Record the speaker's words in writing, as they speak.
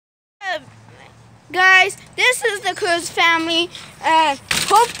guys, this is the Cruz family.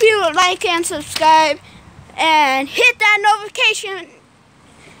 Hope you like and subscribe and hit that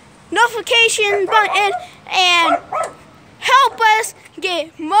notification button and help us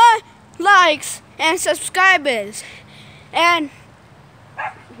get more likes and subscribers. And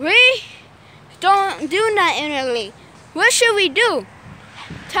we don't do nothing really. What should we do?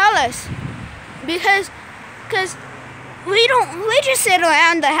 Tell us, because we just sit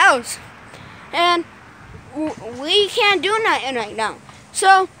around the house and we can't do nothing right now.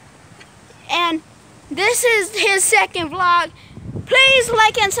 So, and this is his second vlog. Please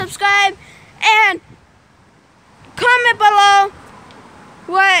like and subscribe and comment below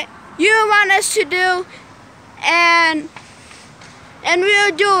what you want us to do, and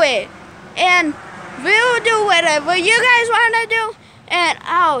we'll do it. And we'll do whatever you guys want to do, and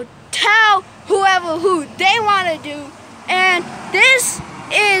I'll tell whoever who they want to do. And this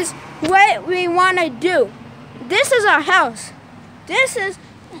is what we want to do. This is our house. This is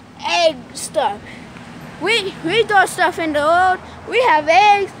egg stuff. We throw stuff in the road. We have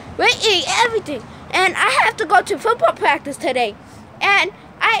eggs. We eat everything. And I have to go to football practice today. And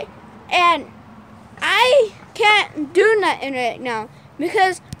I can't do nothing right now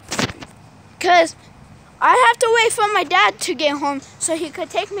because I have to wait for my dad to get home so he could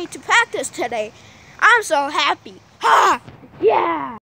take me to practice today. I'm so happy. Ha! Yeah!